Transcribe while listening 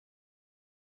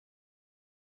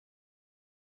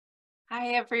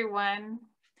Hi everyone,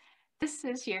 this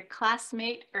is your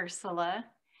classmate Ursula,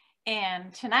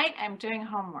 and tonight I'm doing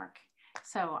homework.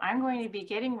 So I'm going to be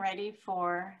getting ready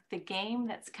for the game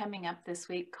that's coming up this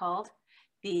week called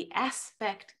the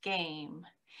Aspect Game.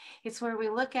 It's where we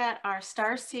look at our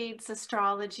Starseeds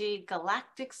Astrology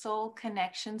Galactic Soul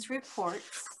Connections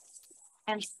reports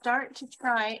and start to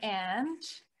try and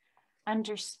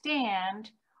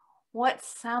understand what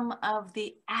some of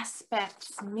the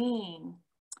aspects mean.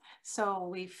 So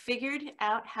we figured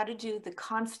out how to do the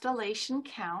constellation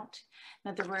count. In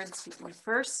other words, we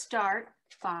first start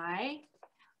by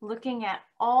looking at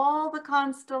all the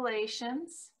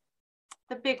constellations,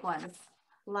 the big ones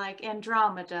like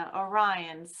Andromeda,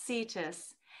 Orion,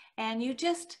 Cetus, and you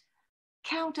just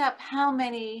count up how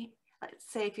many, let's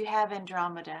say if you have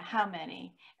Andromeda, how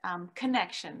many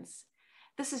connections.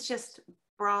 This is just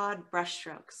broad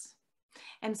brushstrokes.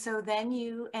 And so then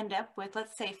you end up with,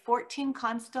 let's say, 14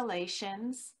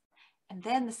 constellations. And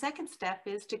then the second step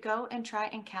is to go and try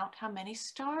and count how many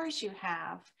stars you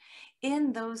have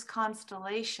in those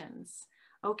constellations.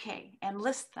 Okay, and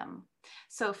list them.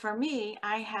 So for me,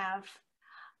 I have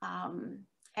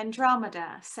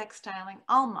Andromeda sextiling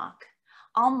Almach.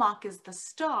 Almach is the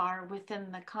star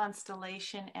within the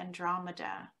constellation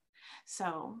Andromeda.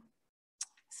 So I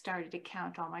started to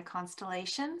count all my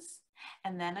constellations.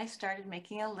 And then I started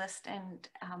making a list and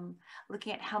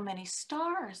looking at how many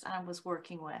stars I was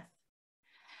working with.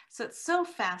 So it's so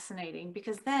fascinating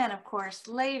because then, of course,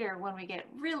 later when we get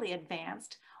really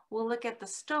advanced, we'll look at the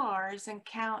stars and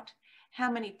count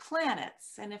how many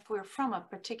planets and if we're from a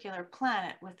particular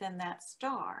planet within that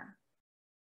star.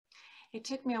 It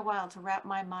took me a while to wrap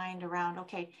my mind around,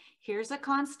 okay, here's a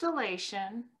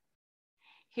constellation,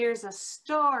 here's a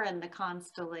star in the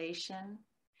constellation,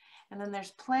 and then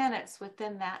there's planets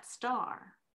within that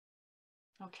star.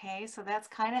 Okay, so that's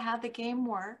kind of how the game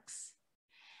works.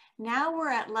 Now we're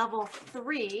at level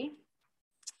 3,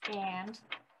 and,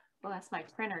 well, that's my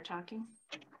printer talking.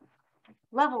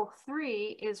 Level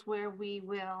 3 is where we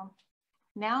will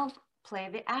now play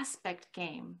the aspect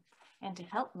game. And to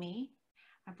help me,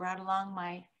 I brought along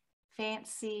my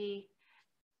fancy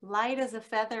light as a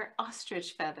feather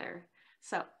ostrich feather.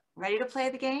 So, ready to play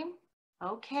the game?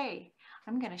 Okay.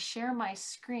 I'm going to share my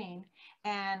screen,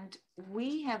 and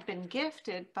we have been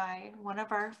gifted by one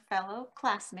of our fellow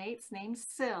classmates named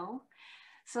Sil.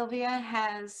 Sylvia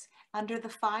has, under the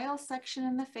file section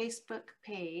in the Facebook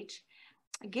page,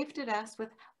 gifted us with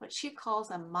what she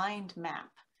calls a mind map.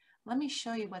 Let me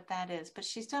show you what that is, but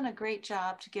she's done a great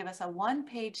job to give us a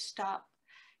one-page stop,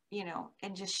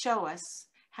 and just show us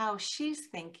how she's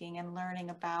thinking and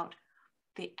learning about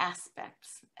the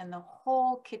aspects and the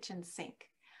whole kitchen sink.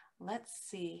 Let's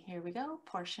see, here we go,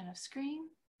 portion of screen.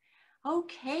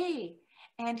 Okay,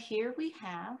 and here we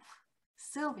have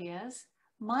Sylvia's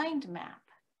mind map.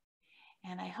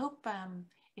 And I hope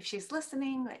if she's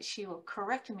listening that she will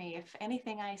correct me if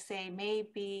anything I say may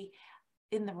be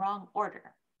in the wrong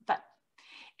order. But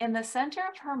in the center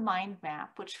of her mind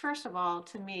map, which first of all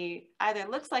to me either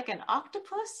looks like an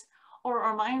octopus or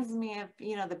reminds me of,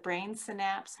 the brain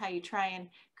synapse, how you try and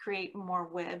create more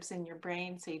webs in your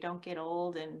brain so you don't get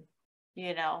old and,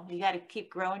 you got to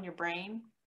keep growing your brain.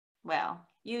 Well,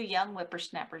 you young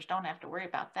whippersnappers don't have to worry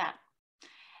about that.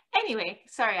 Anyway,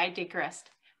 sorry, I digressed.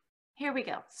 Here we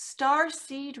go.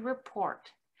 Starseed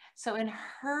report. So in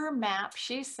her map,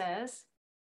 she says,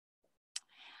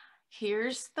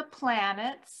 here's the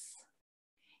planets,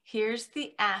 here's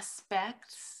the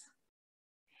aspects,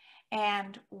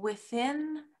 and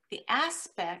within the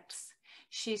aspects,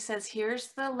 she says,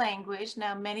 here's the language.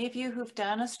 Now, many of you who've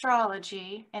done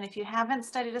astrology, and if you haven't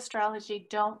studied astrology,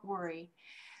 don't worry.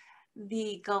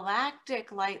 The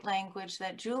galactic light language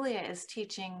that Julia is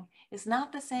teaching is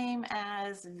not the same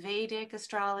as Vedic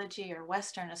astrology or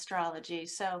Western astrology.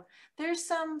 So there's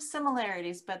some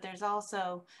similarities, but there's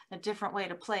also a different way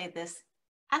to play this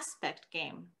aspect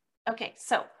game. Okay,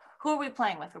 so who are we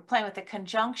playing with? We're playing with a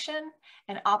conjunction,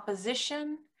 an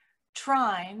opposition,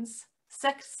 trines,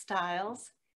 sextiles,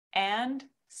 and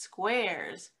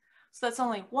squares. So that's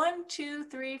only 1, 2,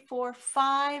 3, 4,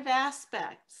 5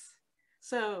 aspects.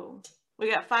 So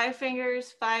we got 5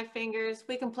 fingers, 5 fingers.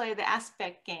 We can play the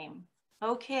aspect game.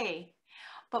 Okay,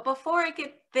 but before I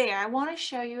get there, I want to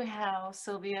show you how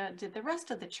Sylvia did the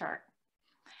rest of the chart.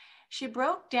 She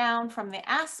broke down from the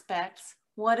aspects,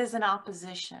 what is an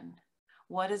opposition?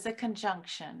 What is a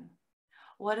conjunction?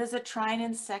 What is a trine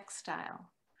and sextile?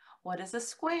 What is a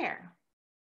square?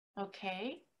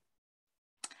 Okay,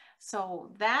 so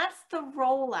that's the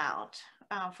rollout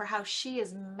for how she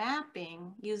is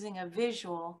mapping using a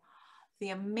visual the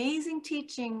amazing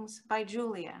teachings by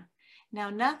Julia. Now,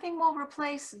 nothing will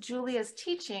replace Julia's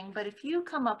teaching, but if you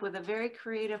come up with a very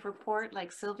creative report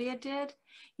like Sylvia did,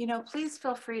 you know, please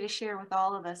feel free to share with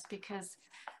all of us, because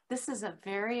this is a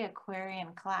very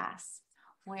Aquarian class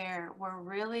where we're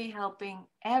really helping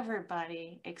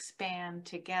everybody expand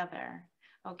together,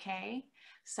 okay?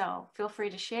 So feel free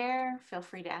to share, feel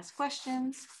free to ask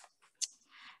questions.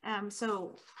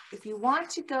 So if you want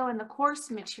to go in the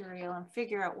course material and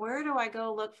figure out where do I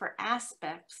go look for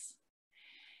aspects,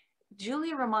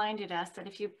 Julia reminded us that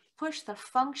if you push the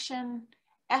function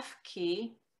F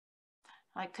key,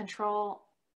 like Control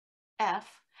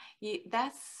F,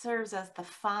 that serves as the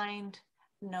find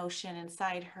notion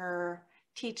inside her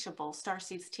Teachable,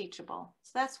 Starseeds Teachable.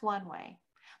 So that's one way.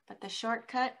 But the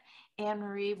shortcut,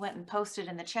 Anne-Marie went and posted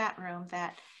in the chat room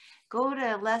that go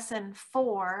to lesson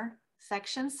 4,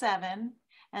 section 7,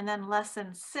 and then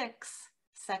lesson 6,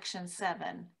 section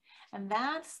 7. And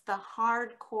that's the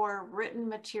hardcore written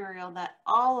material that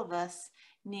all of us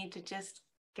need to just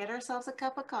get ourselves a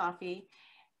cup of coffee,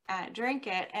 drink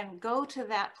it, and go to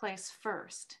that place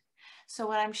first. So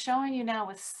what I'm showing you now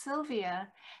with Sylvia,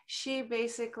 she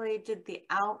basically did the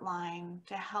outline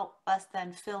to help us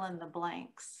then fill in the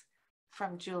blanks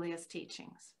from Julia's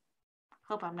teachings.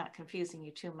 Hope I'm not confusing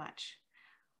you too much.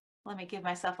 Let me give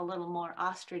myself a little more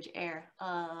ostrich air.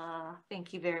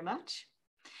 Thank you very much.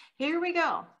 Here we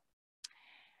go.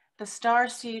 The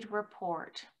Starseed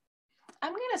Report.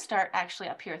 I'm going to start actually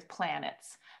up here with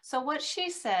planets. So what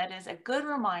she said is a good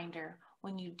reminder,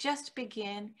 when you just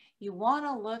begin, you want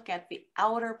to look at the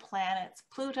outer planets,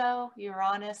 Pluto,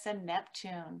 Uranus, and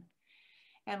Neptune,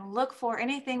 and look for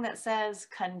anything that says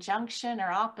conjunction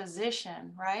or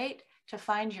opposition, right? To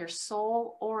find your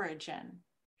soul origin.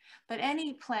 But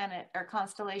any planet or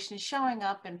constellation showing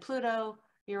up in Pluto,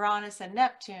 Uranus, and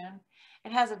Neptune,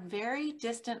 it has a very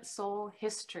distant soul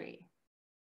history.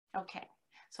 Okay,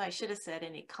 so I should have said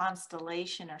any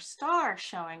constellation or star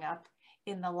showing up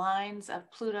in the lines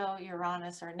of Pluto,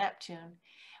 Uranus, or Neptune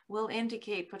will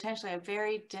indicate potentially a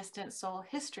very distant soul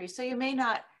history. So you may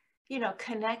not, you know,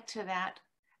 connect to that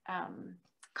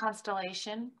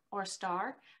constellation or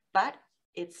star, but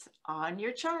it's on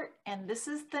your chart. And this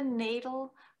is the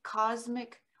natal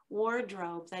cosmic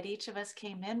wardrobe that each of us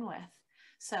came in with.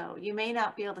 So you may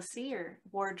not be able to see your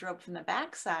wardrobe from the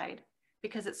backside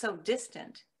because it's so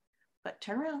distant, but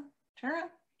turn around,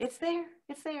 it's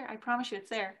there, I promise you it's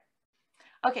there.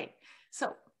 Okay,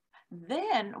 so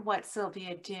then what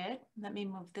Sylvia did, let me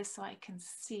move this so I can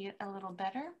see it a little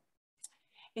better,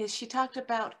 is she talked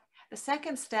about the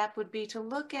second step would be to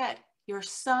look at your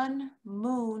sun,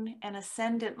 moon, and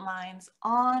ascendant lines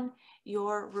on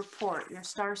your report, your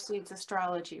Starseeds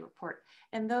Astrology report,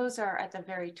 and those are at the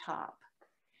very top.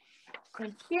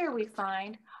 And here we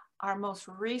find our most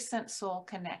recent soul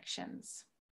connections.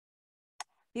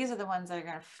 These are the ones that are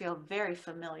going to feel very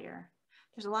familiar.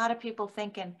 There's a lot of people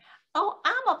thinking, oh,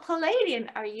 I'm a Palladian.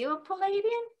 Are you a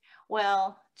Palladian?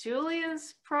 Well,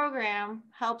 Julia's program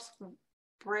helps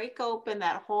break open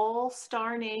that whole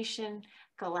Star Nation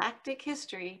galactic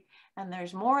history, and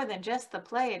there's more than just the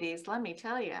Pleiades, let me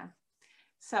tell you.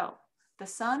 So the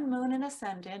sun, moon, and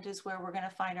ascendant is where we're going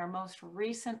to find our most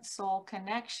recent soul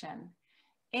connection.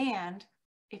 And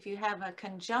if you have a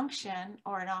conjunction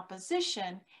or an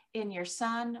opposition in your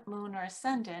sun, moon, or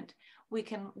ascendant,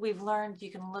 we've learned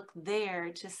you can look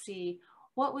there to see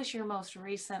what was your most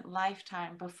recent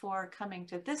lifetime before coming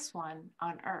to this one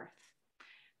on Earth.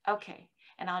 Okay,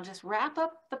 and I'll just wrap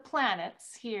up the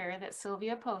planets here that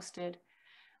Sylvia posted,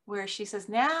 where she says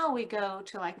now we go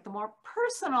to like the more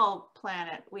personal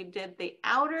planet. We did the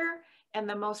outer and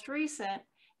the most recent,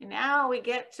 and now we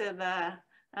get to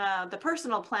the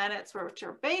personal planets, which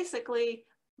are basically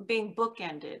being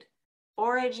bookended.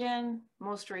 Origin,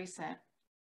 most recent,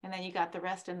 and then you got the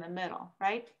rest in the middle,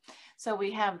 right? So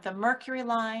we have the Mercury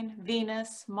line,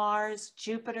 Venus, Mars,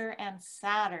 Jupiter, and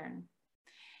Saturn.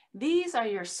 These are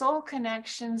your soul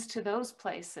connections to those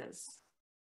places.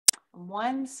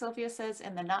 One, Sylvia says,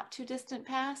 in the not too distant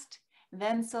past.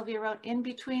 Then Sylvia wrote in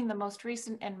between the most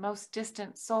recent and most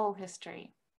distant soul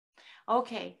history.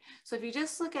 Okay, so if you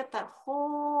just look at that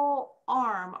whole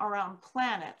arm around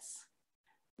planets,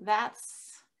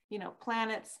 that's, you know,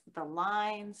 planets, the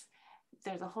lines,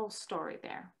 there's a whole story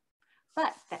there.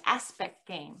 But the aspect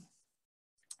game,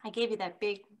 I gave you that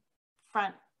big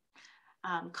front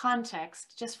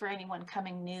context just for anyone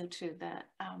coming new to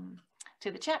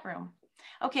the chat room.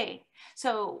 Okay,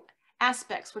 so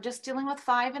aspects, we're just dealing with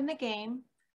 5 in the game: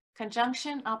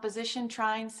 conjunction, opposition,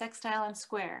 trine, sextile, and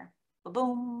square.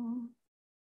 Boom.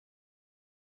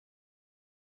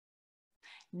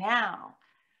 Now,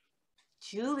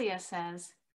 Julia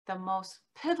says the most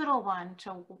pivotal one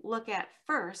to look at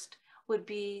first would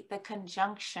be the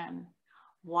conjunction.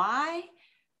 Why?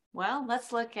 Well,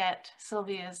 let's look at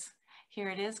Sylvia's, here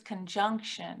it is,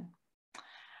 conjunction.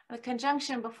 The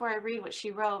conjunction, before I read what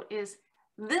she wrote, is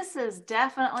this is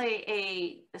definitely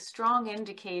a strong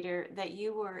indicator that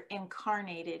you were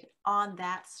incarnated on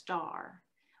that star,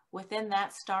 within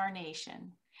that star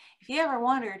nation. If you ever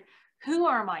wondered, who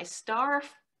are my star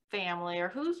family, or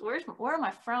where am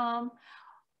I from?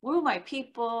 Who are my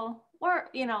people? Where,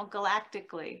 you know,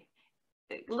 galactically,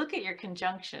 look at your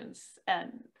conjunctions,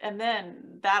 and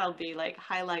then that'll be like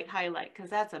highlight, because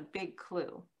that's a big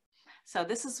clue. So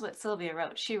this is what Sylvia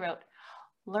wrote. She wrote,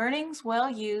 learnings well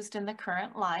used in the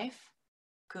current life.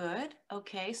 Good.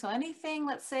 Okay. So anything,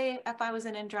 let's say if I was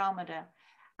in Andromeda,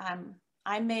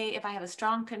 I may, if I have a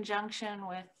strong conjunction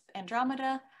with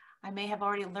Andromeda, I may have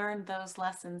already learned those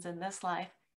lessons in this life.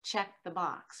 Check the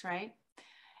box, right?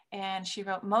 And she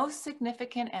wrote, most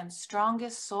significant and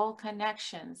strongest soul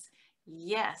connections.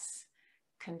 Yes.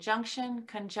 Conjunction,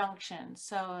 conjunction.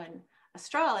 So in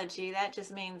astrology, that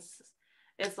just means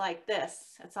it's like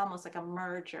this. It's almost like a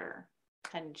merger.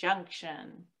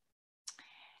 Conjunction.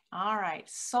 All right.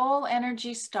 Soul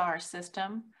energy star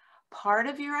system. Part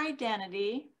of your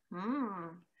identity.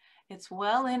 It's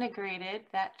well integrated,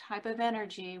 that type of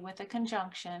energy, with a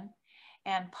conjunction,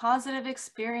 and positive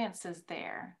experiences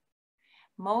there.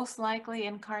 Most likely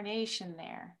incarnation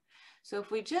there. So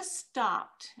if we just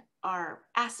stopped our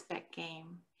aspect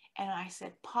game and I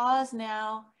said, pause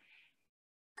now,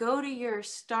 go to your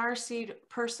starseed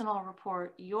personal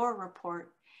report, your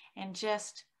report, and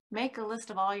just make a list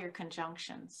of all your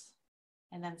conjunctions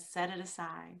and then set it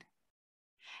aside.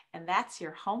 And that's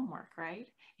your homework, right?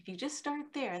 If you just start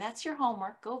there, that's your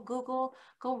homework. Go Google,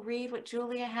 go read what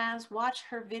Julia has, watch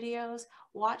her videos,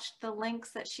 watch the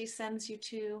links that she sends you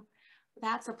to.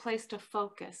 That's a place to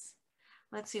focus.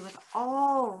 Let's see, with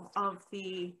all of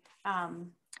the, I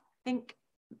think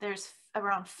there's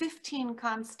around 15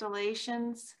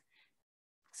 constellations.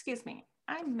 Excuse me,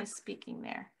 I'm misspeaking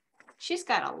there. She's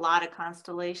got a lot of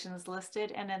constellations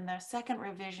listed, and in the second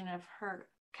revision of her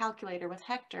calculator with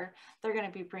Hector, they're going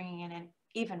to be bringing in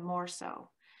even more so.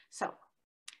 So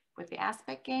with the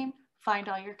aspect game, find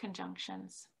all your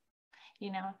conjunctions.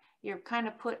 You know, you're kind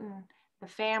of putting the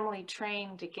family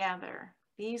train together.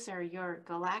 These are your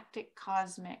galactic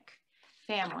cosmic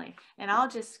family. And I'll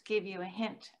just give you a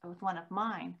hint with one of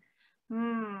mine.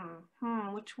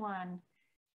 Which one?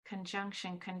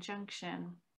 Conjunction,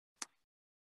 conjunction.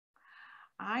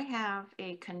 I have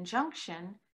a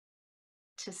conjunction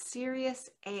to Sirius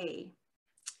A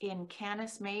in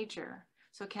Canis Major.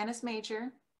 So Canis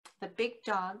Major, the big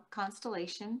dog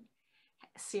constellation,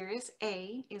 Sirius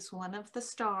A is one of the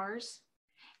stars,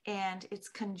 and it's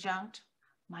conjunct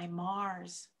my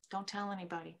Mars. Don't tell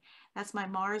anybody. That's my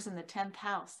Mars in the 10th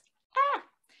house.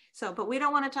 So, but we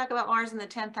don't want to talk about Mars in the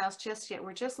 10th house just yet.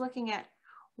 We're just looking at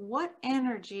what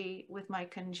energy with my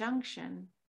conjunction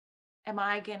am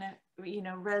I going to, you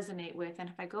know, resonate with. And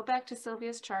if I go back to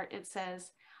Sylvia's chart, it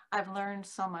says, I've learned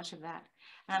so much of that.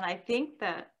 And I think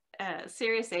that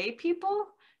Sirius A people,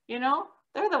 you know,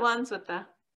 they're the ones with the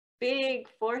big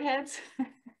foreheads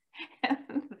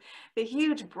and the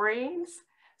huge brains.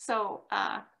 So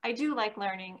I do like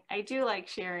learning. I do like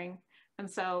sharing. And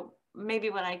so maybe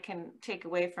what I can take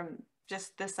away from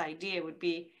just this idea would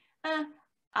be,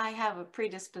 I have a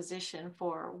predisposition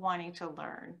for wanting to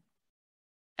learn.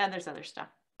 And there's other stuff.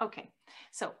 Okay,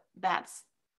 so that's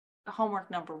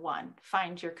homework number one.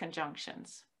 Find your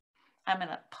conjunctions. I'm going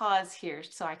to pause here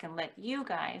so I can let you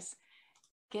guys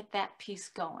get that piece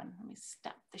going. Let me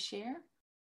stop the share.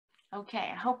 Okay,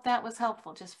 I hope that was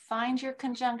helpful. Just find your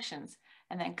conjunctions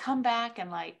and then come back in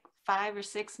like 5 or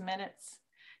 6 minutes,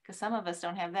 because some of us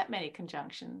don't have that many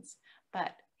conjunctions.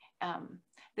 But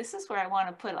this is where I want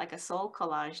to put like a soul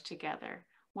collage together,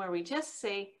 where we just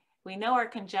say, we know our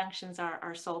conjunctions are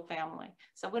our soul family.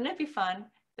 So wouldn't it be fun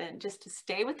then just to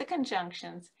stay with the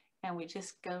conjunctions, and we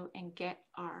just go and get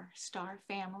our star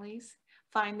families,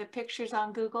 find the pictures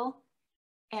on Google,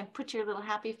 and put your little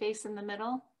happy face in the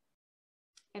middle.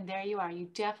 And there you are. You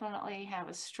definitely have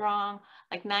a strong,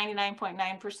 like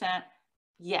 99.9%,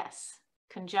 yes,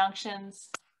 conjunctions.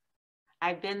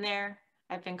 I've been there.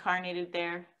 I've incarnated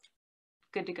there.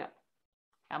 Good to go.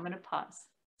 I'm going to pause.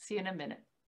 See you in a minute.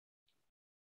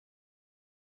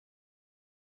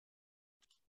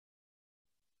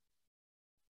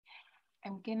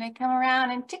 I'm gonna come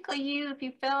around and tickle you if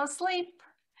you fell asleep.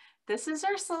 This is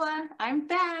Ursula, I'm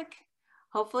back.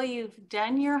 Hopefully you've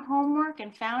done your homework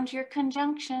and found your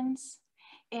conjunctions.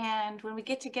 And when we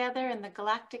get together in the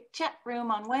Galactic chat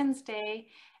room on Wednesday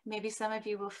Maybe some of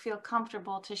you will feel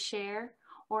comfortable to share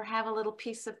or have a little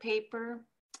piece of paper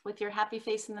with your happy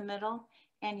face in the middle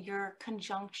and your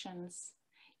conjunctions,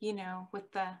 you know,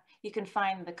 with the, you can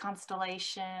find the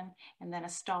constellation and then a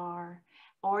star,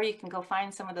 or you can go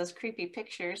find some of those creepy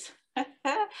pictures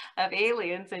of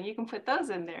aliens and you can put those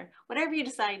in there, whatever you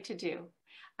decide to do.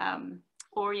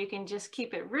 Or you can just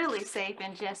keep it really safe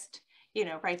and just, you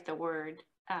know, write the word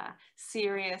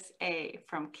Sirius A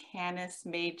from Canis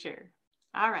Major.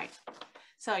 All right,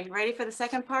 so you ready for the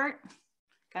second part?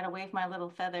 Gotta wave my little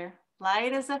feather.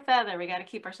 Light as a feather. We gotta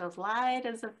keep ourselves light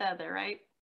as a feather, right?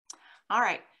 All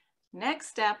right, next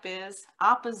step is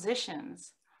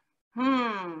oppositions.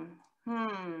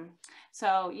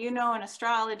 So, you know, in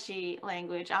astrology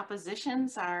language,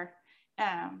 oppositions are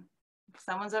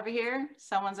someone's over here,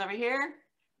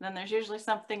 then there's usually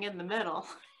something in the middle.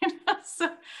 So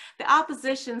the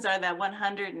oppositions are that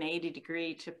 180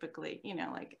 degree typically, you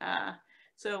know, like,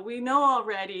 so we know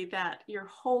already that you're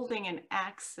holding an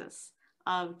axis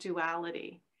of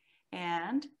duality.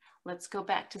 And let's go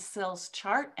back to Syl's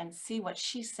chart and see what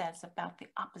she says about the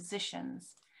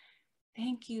oppositions.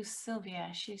 Thank you, Sylvia.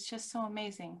 She's just so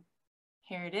amazing.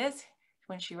 Here it is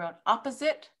when she wrote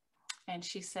opposite, and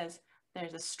she says,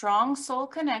 there's a strong soul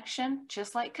connection,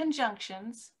 just like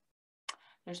conjunctions.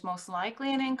 There's most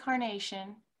likely an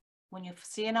incarnation when you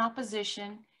see an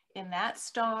opposition in that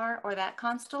star or that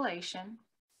constellation.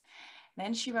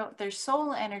 Then she wrote, there's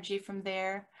soul energy from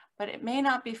there, but it may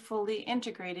not be fully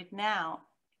integrated now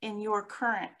in your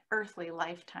current earthly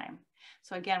lifetime.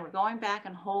 So again, we're going back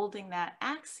and holding that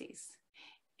axis.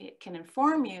 It can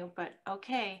inform you, but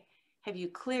okay, have you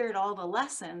cleared all the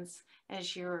lessons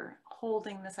as you're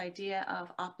holding this idea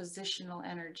of oppositional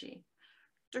energy?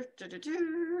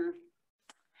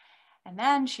 And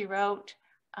then she wrote,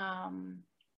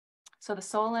 so the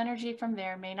soul energy from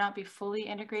there may not be fully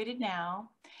integrated now,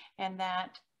 and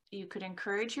that you could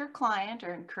encourage your client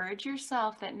or encourage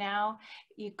yourself that now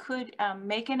you could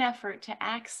make an effort to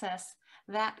access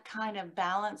that kind of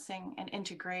balancing and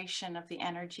integration of the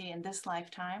energy in this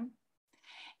lifetime.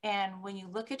 And when you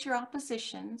look at your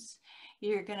oppositions,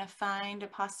 you're going to find a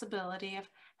possibility of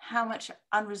how much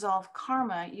unresolved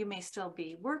karma you may still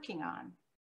be working on.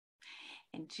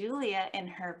 And Julia, in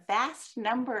her vast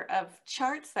number of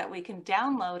charts that we can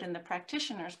download in the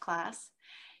practitioner's class,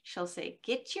 she'll say,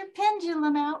 get your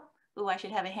pendulum out. Oh, I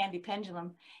should have a handy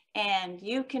pendulum. And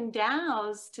you can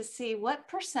dowse to see what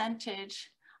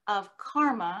percentage of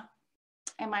karma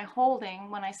am I holding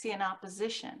when I see an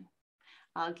opposition.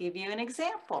 I'll give you an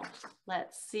example.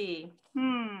 Let's see.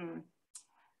 Dun,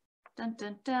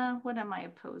 dun, dun. What am I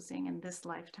opposing in this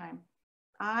lifetime?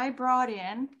 I brought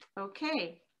in,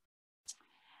 okay,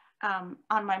 on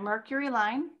my Mercury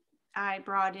line, I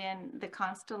brought in the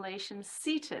constellation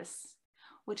Cetus,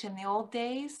 which in the old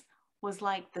days was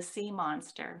like the sea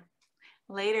monster.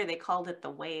 Later, they called it the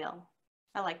whale.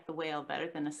 I like the whale better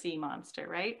than a sea monster,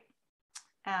 right?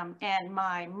 And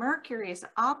my Mercury is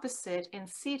opposite in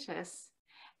Cetus,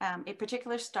 a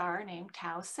particular star named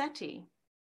Tau Ceti.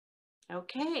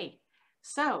 Okay,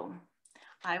 so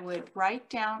I would write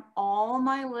down all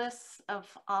my lists of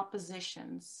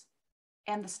oppositions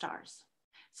and the stars.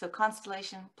 So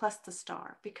constellation plus the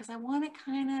star, because I want to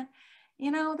kind of,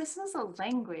 you know, this is a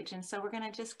language. And so we're going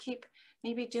to just keep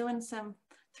maybe doing some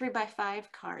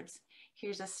 3x5 cards.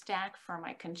 Here's a stack for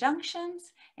my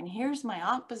conjunctions, and here's my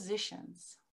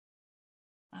oppositions.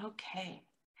 Okay,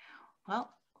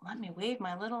 well, let me wave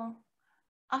my little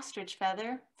ostrich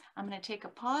feather. I'm going to take a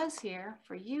pause here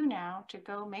for you now to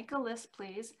go make a list,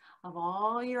 please, of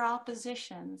all your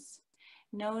oppositions,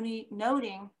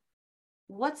 noting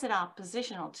what's it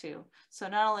oppositional to. So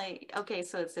not only, okay,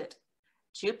 so is it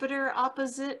Jupiter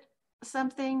opposite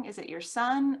something? Is it your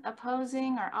sun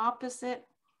opposing or opposite,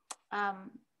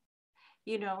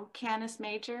 you know, Canis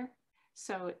Major?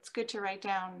 So it's good to write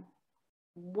down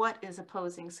what is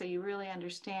opposing so you really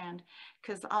understand.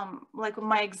 Because like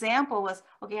my example was,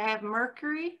 okay, I have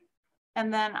Mercury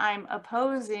and then I'm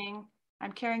opposing,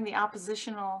 I'm carrying the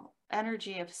oppositional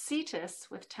energy of Cetus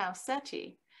with Tau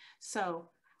Ceti. So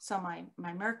my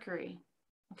Mercury,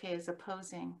 okay, is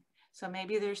opposing. So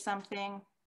maybe there's something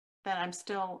that I'm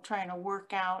still trying to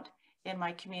work out in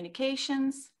my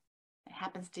communications. It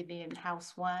happens to be in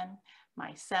house 1,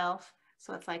 myself.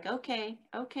 So it's like, okay,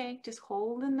 just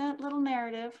hold in that little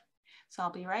narrative. So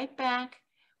I'll be right back,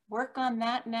 work on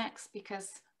that next,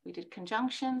 because we did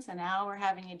conjunctions and now we're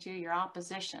having you do your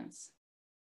oppositions.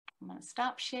 I'm going to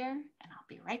stop share and I'll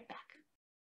be right back.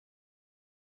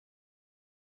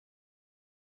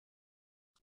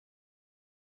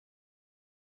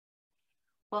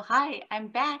 Well, hi, I'm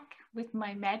back with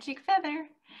my magic feather.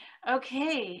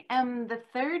 Okay, the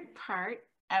third part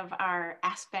of our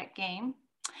aspect game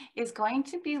is going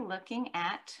to be looking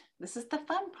at, this is the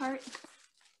fun part.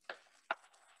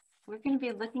 We're going to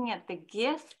be looking at the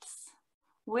gifts.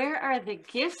 Where are the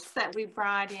gifts that we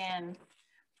brought in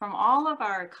from all of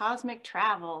our cosmic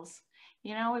travels?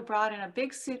 You know, we brought in a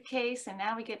big suitcase and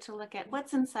now we get to look at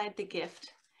what's inside the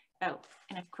gift. Oh,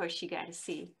 and of course you got to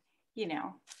see, you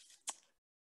know,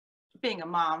 being a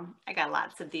mom, I got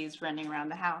lots of these running around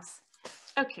the house.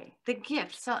 Okay, the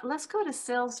gift. So let's go to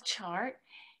Syl's chart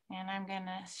and I'm going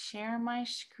to share my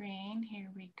screen. Here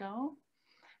we go.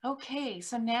 Okay,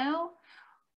 so now,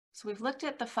 we've looked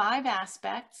at the 5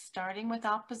 aspects, starting with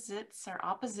opposites or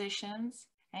oppositions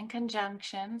and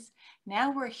conjunctions.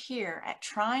 Now we're here at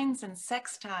trines and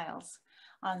sextiles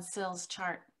on Syl's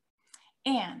chart.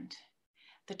 And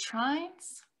the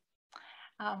trines,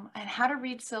 and how to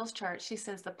read Syl's chart, she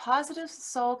says the positive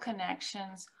soul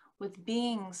connections with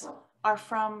beings are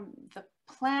from the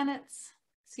planets,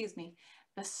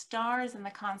 the stars and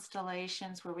the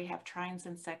constellations where we have trines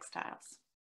and sextiles.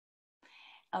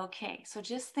 Okay, so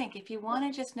just think, if you want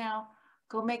to just now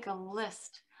go make a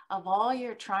list of all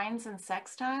your trines and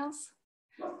sextiles,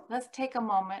 let's take a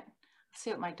moment, see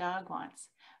what my dog wants,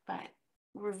 but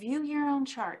review your own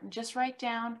chart and just write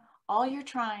down all your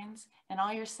trines and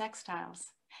all your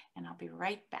sextiles, and I'll be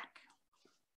right back.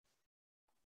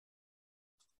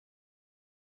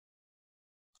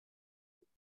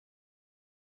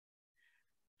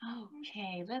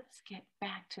 Okay, let's get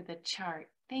back to the chart.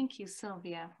 Thank you,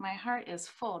 Sylvia. My heart is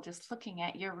full just looking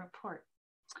at your report.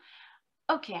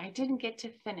 Okay, I didn't get to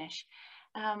finish.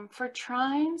 For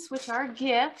trines, which are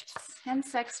gifts and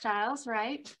sextiles,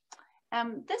 right?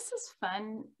 This is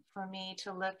fun for me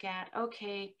to look at.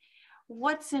 Okay,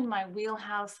 what's in my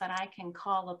wheelhouse that I can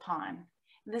call upon?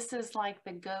 This is like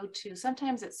the go-to.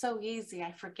 Sometimes it's so easy,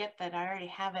 I forget that I already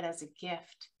have it as a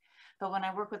gift. But when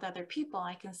I work with other people,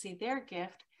 I can see their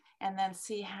gift and then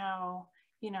see how,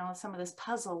 you know, some of this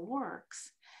puzzle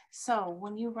works. So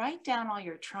when you write down all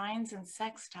your trines and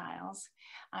sextiles,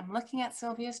 I'm looking at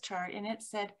Sylvia's chart and it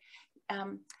said,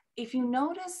 if you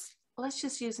notice, let's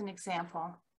just use an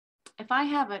example. If I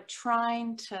have a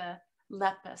trine to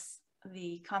Lepus,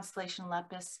 the constellation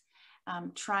Lepus,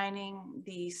 trining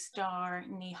the star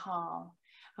Nihal,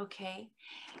 okay?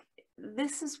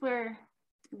 This is where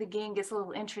the game gets a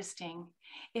little interesting.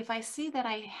 If I see that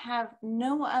I have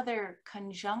no other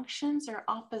conjunctions or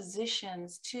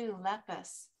oppositions to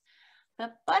Lepus,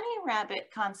 the bunny rabbit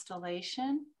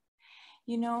constellation,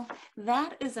 you know,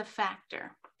 that is a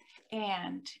factor.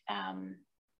 And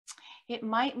it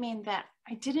might mean that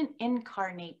I didn't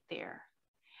incarnate there.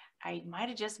 I might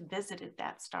have just visited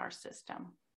that star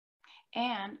system.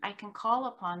 And I can call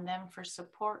upon them for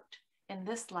support in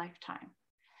this lifetime.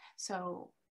 So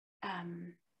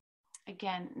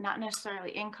again, not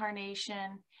necessarily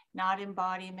incarnation, not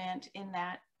embodiment in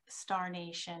that star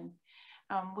nation,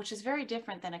 which is very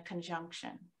different than a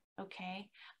conjunction, okay?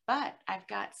 But I've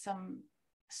got some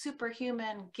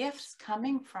superhuman gifts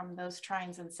coming from those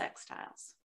trines and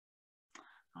sextiles.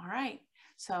 All right,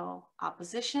 so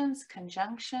oppositions,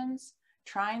 conjunctions,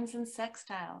 trines and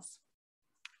sextiles.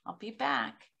 I'll be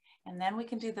back. And then we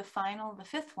can do the final, the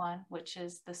 5th one, which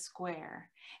is the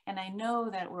square. And I know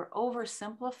that we're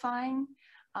oversimplifying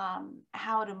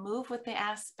how to move with the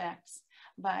aspects,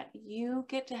 but you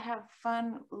get to have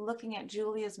fun looking at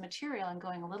Julia's material and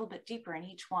going a little bit deeper in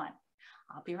each one.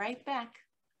 I'll be right back.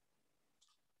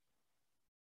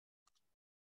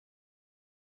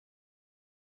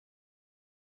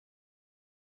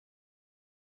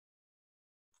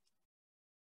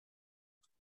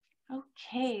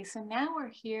 Okay, so now we're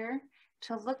here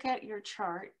to look at your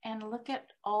chart and look at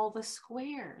all the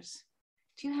squares.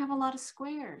 Do you have a lot of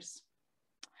squares?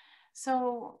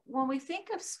 So when we think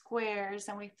of squares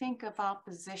and we think of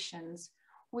oppositions,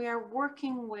 we are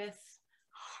working with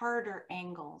harder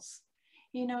angles.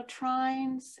 You know,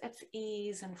 trines, it's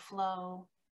ease and flow.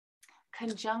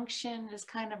 Conjunction is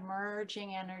kind of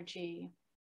merging energy.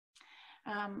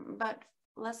 But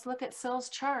let's look at Syl's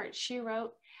chart. She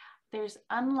wrote, there's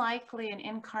unlikely an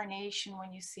incarnation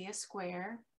when you see a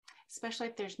square, especially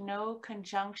if there's no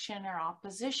conjunction or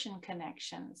opposition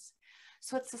connections.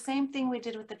 So it's the same thing we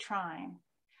did with the trine.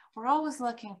 We're always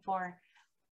looking for,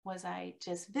 was I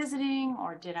just visiting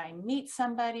or did I meet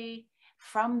somebody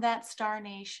from that star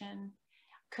nation?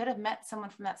 Could have met someone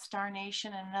from that star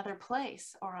nation in another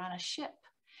place or on a ship.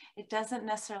 It doesn't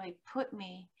necessarily put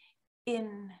me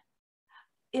in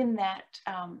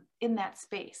that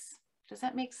space. Does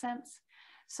that make sense?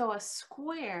 So a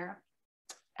square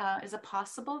is a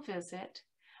possible visit,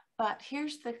 but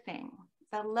here's the thing,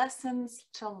 the lessons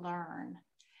to learn.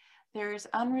 There's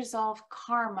unresolved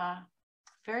karma,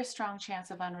 very strong chance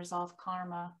of unresolved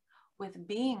karma with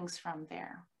beings from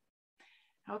there.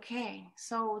 Okay,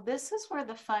 so this is where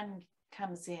the fun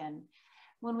comes in.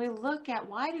 When we look at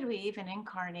why did we even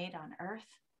incarnate on Earth?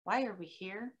 Why are we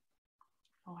here?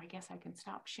 Oh, I guess I can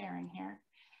stop sharing here.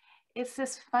 It's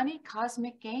this funny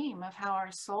cosmic game of how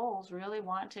our souls really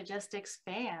want to just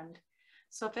expand.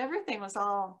 So if everything was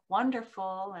all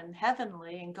wonderful and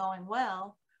heavenly and going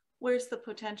well, where's the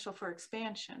potential for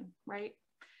expansion, right?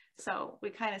 So we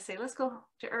kind of say, let's go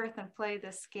to Earth and play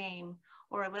this game,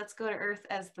 or let's go to Earth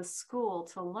as the school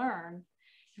to learn.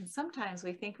 And sometimes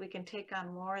we think we can take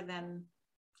on more than,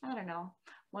 I don't know,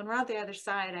 when we're on the other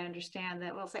side, I understand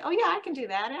that we'll say, oh yeah, I can do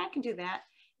that, and I can do that.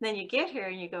 And then you get here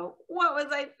and you go, what was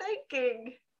I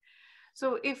thinking?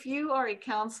 So if you are a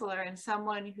counselor and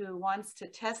someone who wants to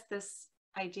test this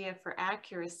idea for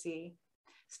accuracy,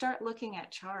 start looking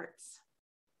at charts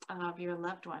of your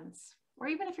loved ones. Or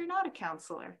even if you're not a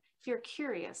counselor, if you're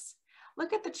curious,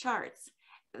 look at the charts.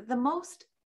 The most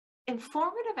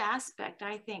informative aspect,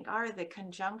 I think, are the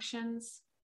conjunctions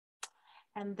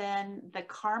and then the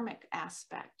karmic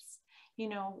aspects. You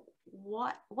know,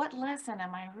 what lesson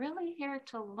am I really here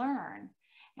to learn?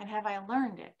 And have I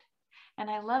learned it? And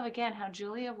I love, again, how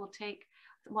Julia will take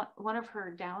one of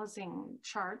her dowsing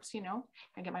charts, you know,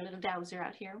 I get my little dowser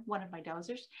out here, one of my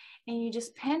dowsers, and you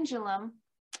just pendulum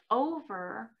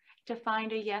over to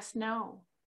find a yes, no,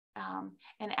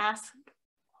 and ask,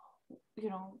 you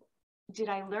know, did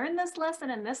I learn this lesson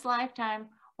in this lifetime?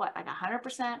 What, like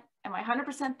 100%? Am I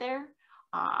 100% there?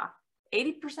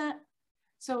 80%?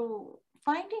 So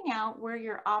finding out where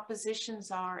your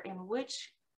oppositions are in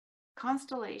which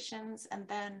constellations and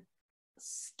then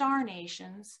star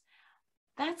nations,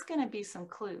 that's going to be some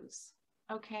clues,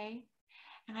 okay?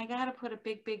 And I got to put a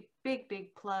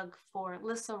big plug for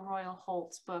Lissa Royal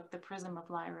Holt's book, The Prism of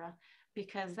Lyra,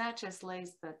 because that just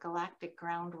lays the galactic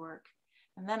groundwork.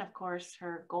 And then, of course,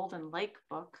 her Golden Lake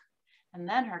book, and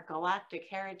then her Galactic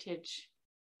Heritage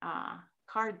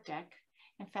card deck.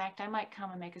 In fact, I might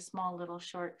come and make a small little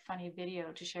short funny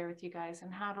video to share with you guys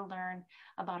on how to learn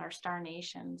about our star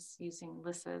nations using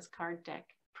Lissa's card deck.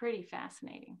 Pretty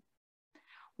fascinating.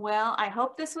 Well, I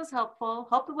hope this was helpful.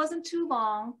 Hope it wasn't too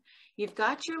long. You've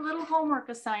got your little homework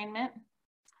assignment.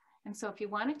 And so if you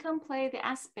want to come play the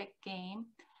aspect game,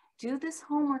 do this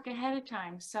homework ahead of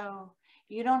time so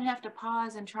you don't have to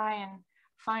pause and try and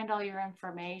find all your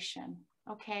information,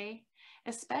 okay?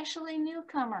 Especially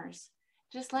newcomers.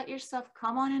 Just let yourself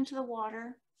come on into the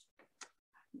water,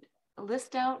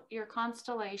 list out your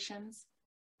constellations,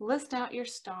 list out your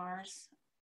stars,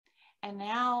 and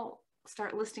now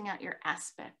start listing out your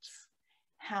aspects.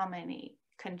 How many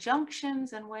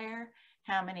conjunctions and where,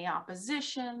 how many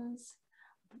oppositions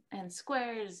and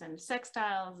squares and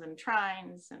sextiles and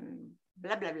trines and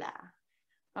blah, blah,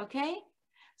 blah. Okay?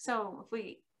 So if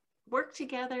we work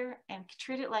together and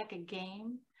treat it like a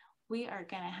game, we are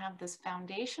going to have this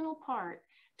foundational part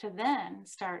to then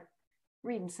start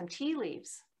reading some tea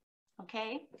leaves.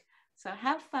 Okay? So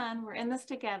have fun. We're in this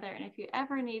together. And if you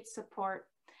ever need support,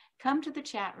 come to the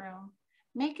chat room.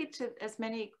 Make it to as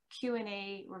many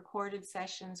Q&A recorded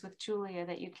sessions with Julia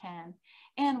that you can.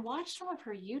 And watch some of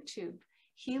her YouTube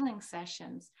healing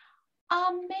sessions.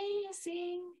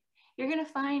 Amazing. You're going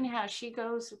to find how she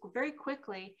goes very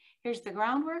quickly. Here's the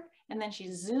groundwork, and then she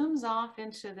zooms off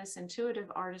into this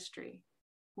intuitive artistry,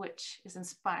 which is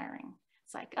inspiring.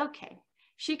 It's like, okay,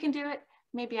 she can do it.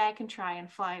 Maybe I can try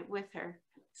and fly with her.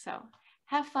 So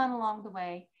have fun along the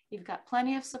way. You've got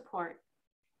plenty of support.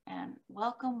 And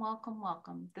welcome, welcome,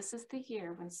 welcome. This is the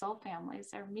year when soul families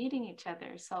are meeting each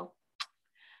other. So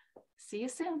see you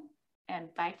soon,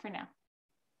 and bye for now.